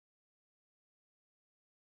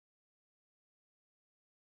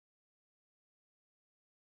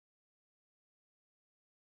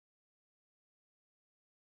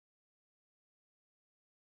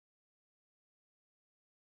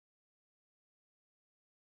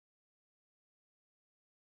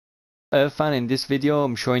Fan. In this video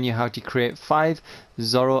I'm showing you how to create 5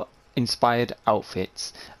 Zorro inspired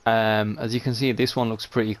outfits. As you can see, this one looks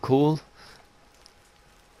pretty cool.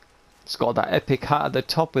 It's got that epic hat at the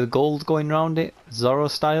top with gold going around it, Zorro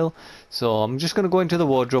style. So I'm just going to go into the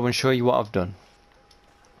wardrobe and show you what I've done.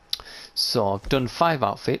 So I've done 5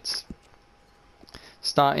 outfits,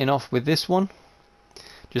 starting off with this one.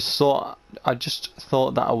 I just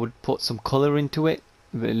thought that I would put some colour into it.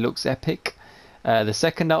 It looks epic. The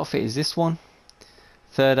second outfit is this one,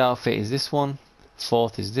 third outfit is this one,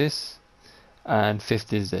 fourth is this, and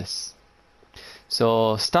fifth is this.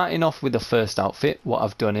 So starting off with the first outfit, what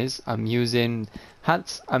I've done is I'm using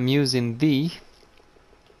hats. I'm using the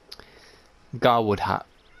Garwood hat.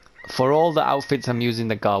 For all the outfits I'm using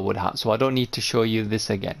the Garwood hat, so I don't need to show you this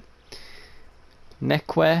again.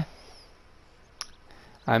 Neckwear,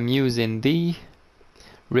 I'm using the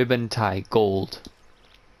ribbon tie gold.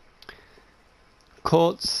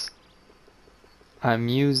 Coats, I'm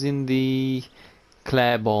using the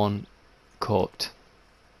Claiborne coat.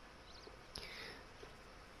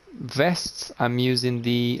 Vests, I'm using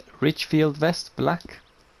the Richfield vest black.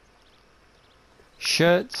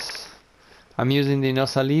 Shirts, I'm using the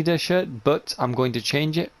Nosalida shirt, but I'm going to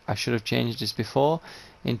change it. I should have changed this before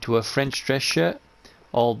into a French dress shirt,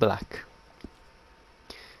 all black.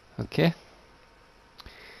 Okay.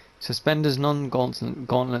 Suspenders none,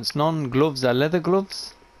 gauntlets none, gloves are leather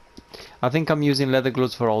gloves. I think I'm using leather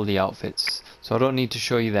gloves for all the outfits, so I don't need to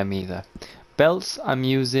show you them either. Belts, I'm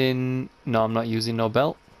using, no, I'm not using no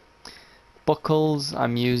belt. Buckles,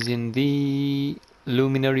 I'm using the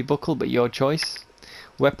luminary buckle, but your choice.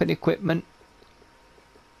 Weapon equipment,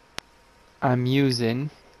 I'm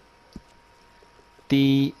using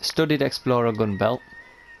the studded explorer gun belt.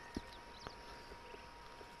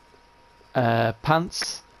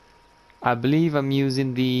 Pants, I believe I'm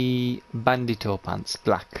using the bandito pants,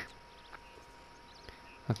 black.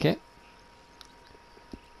 Okay.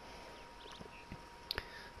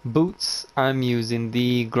 Boots, I'm using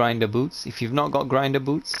the grinder boots. If you've not got grinder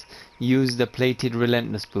boots, use the plated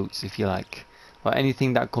relentless boots if you like, or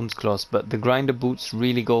anything that comes close, but the grinder boots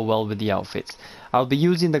really go well with the outfits. I'll be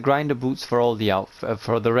using the grinder boots for all the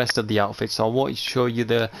for the rest of the outfits, so I won't show you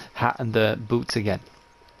the hat and the boots again.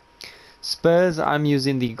 Spurs, I'm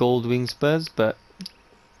using the gold wing spurs, but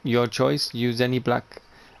your choice. Use any black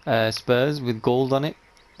spurs with gold on it.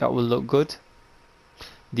 That will look good.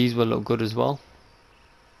 These will look good as well.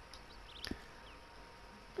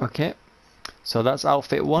 Okay, so that's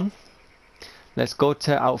outfit 1. Let's go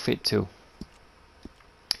to outfit 2.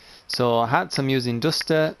 So hats, I'm using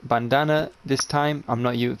duster, bandana this time. I'm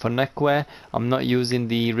not using for neckwear. I'm not using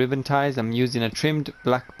the ribbon ties. I'm using a trimmed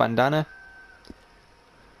black bandana.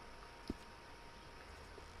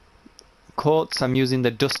 Coats, I'm using the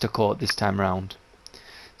duster coat this time round.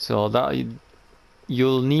 So that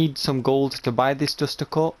you'll need some gold to buy this duster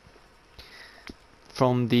coat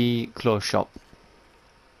from the clothes shop.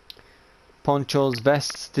 Ponchos,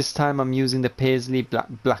 vests, this time I'm using the paisley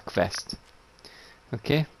black vest.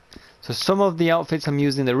 Okay, so some of the outfits I'm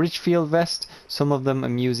using the Richfield vest, some of them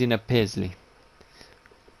I'm using a paisley.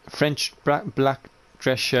 French black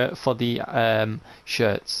dress shirt for the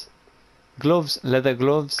shirts. Gloves, leather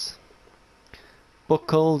gloves.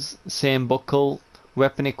 Buckles, same buckle.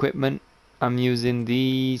 Weapon equipment, I'm using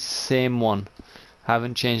the same one.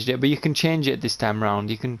 Haven't changed it, but you can change it this time round.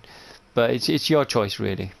 You can, but it's your choice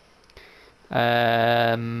really.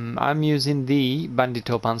 I'm using the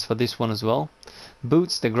bandito pants for this one as well.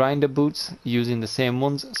 Boots, the grinder boots, using the same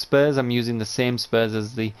ones. Spurs, I'm using the same spurs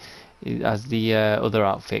as the other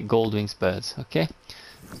outfit, gold wing spurs. Okay,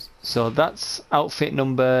 so that's outfit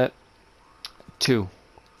number 2.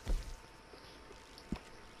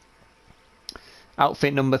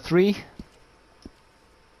 Outfit number 3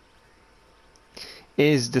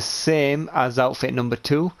 is the same as outfit number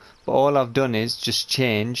 2, but all I've done is just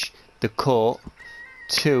change the coat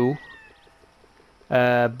to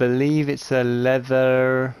believe it's a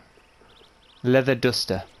leather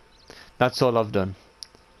duster. That's all I've done.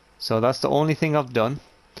 So that's the only thing I've done.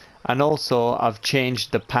 And also I've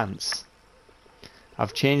changed the pants.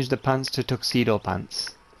 I've changed the pants to tuxedo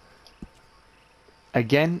pants.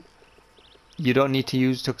 Again, you don't need to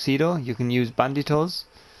use tuxedo. You can use banditos,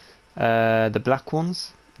 the black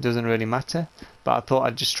ones. Doesn't really matter, but I thought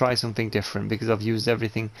I'd just try something different because I've used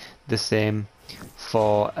everything the same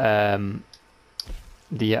for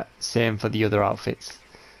the other outfits.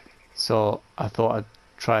 So I thought I'd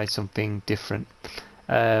try something different.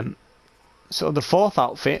 So the 4th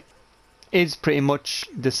outfit is pretty much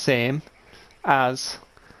the same as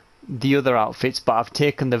the other outfits, but I've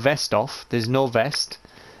taken the vest off. There's no vest.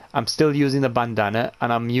 I'm still using the bandana,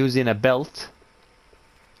 and I'm using a belt.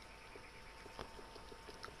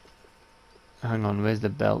 Hang on, where's the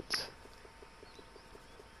belt?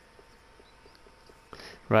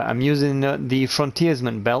 Right, I'm using the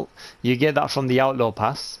Frontiersman belt. You get that from the Outlaw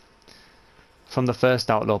Pass. From the first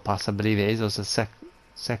Outlaw Pass, I believe it is. Or it's the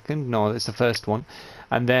second? No, it's the first one.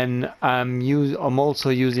 And then I'm also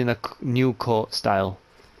using a new coat style,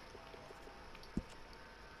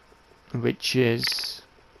 which is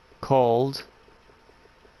called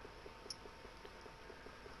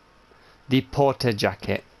the Porter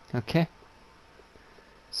jacket. Okay,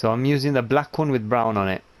 so I'm using the black one with brown on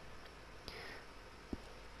it.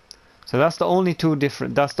 So that's the only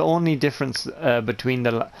that's the only difference between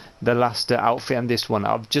the last outfit and this one.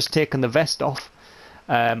 I've just taken the vest off.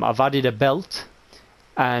 I've added a belt,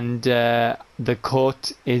 and the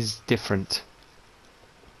coat is different.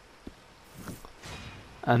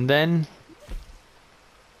 And then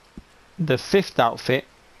the fifth outfit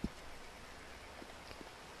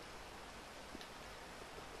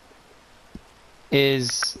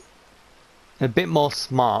is a bit more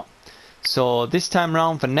smart. So this time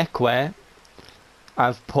round for neckwear,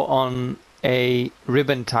 I've put on a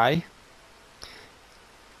ribbon tie.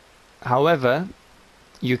 However,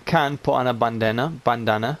 you can put on a bandana.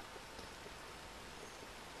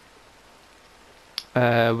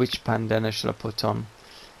 Which bandana should I put on?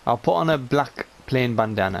 I'll put on a black plain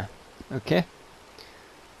bandana. Okay,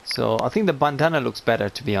 so I think the bandana looks better,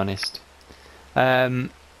 to be honest. I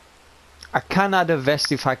can add a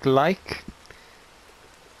vest if I like.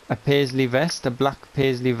 A paisley vest, a black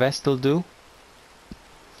paisley vest will do.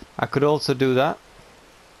 I could also do that,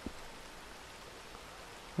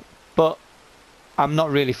 but I'm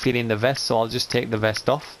not really feeling the vest, so I'll just take the vest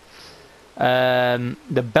off. The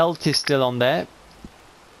belt is still on there.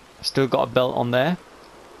 Still got a belt on there.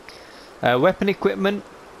 Weapon equipment,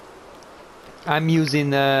 I'm using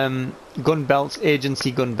gun belts,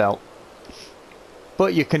 agency gun belt,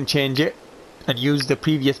 but you can change it and use the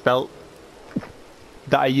previous belt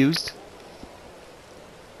that I used.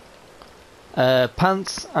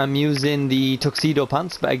 Pants, I'm using the tuxedo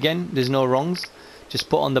pants, but again, there's no wrongs. Just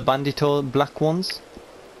put on the bandito black ones.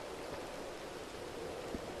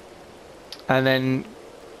 And then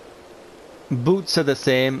boots are the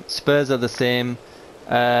same, spurs are the same.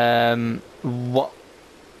 What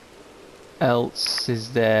else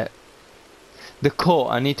is there? The coat,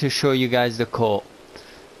 I need to show you guys the coat.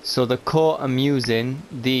 So the coat I'm using,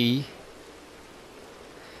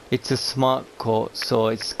 it's a smart coat, so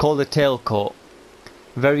it's called a tail coat.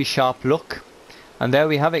 Very sharp look. And there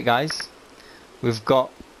we have it, guys. We've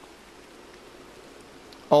got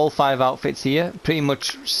all 5 outfits here, pretty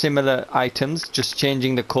much similar items, just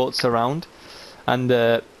changing the coats around and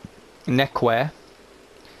the neckwear.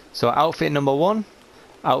 So outfit number 1,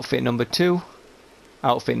 outfit number 2,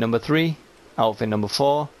 outfit number 3, outfit number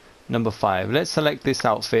 4, number 5. Let's select this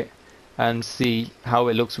outfit and see how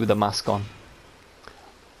it looks with the mask on.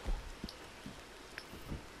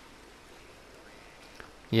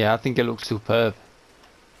 Yeah, I think it looks superb.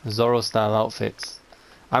 Zorro style outfits.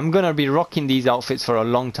 I'm gonna be rocking these outfits for a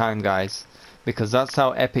long time, guys, because that's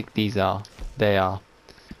how epic they are.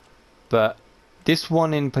 But this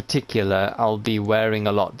one in particular I'll be wearing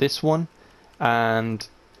a lot. This one and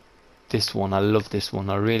this one. I love this one.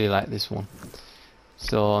 I really like this one.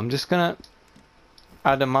 So I'm just gonna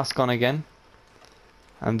add a mask on again,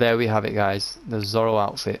 and there we have it, guys, the Zorro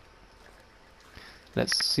outfit.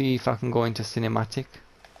 Let's see if I can go into cinematic.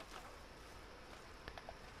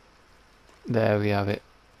 There we have it.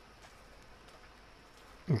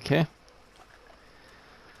 Okay,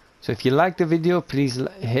 so if you like the video, please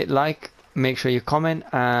hit like, make sure you comment,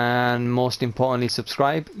 and most importantly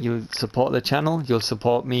subscribe. You'll support the channel, you'll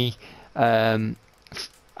support me, so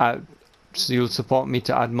you'll support me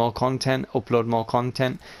to add more content, upload more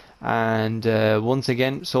content. And once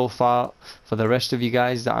again, so far, for the rest of you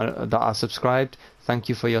guys that are subscribed, thank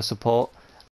you for your support.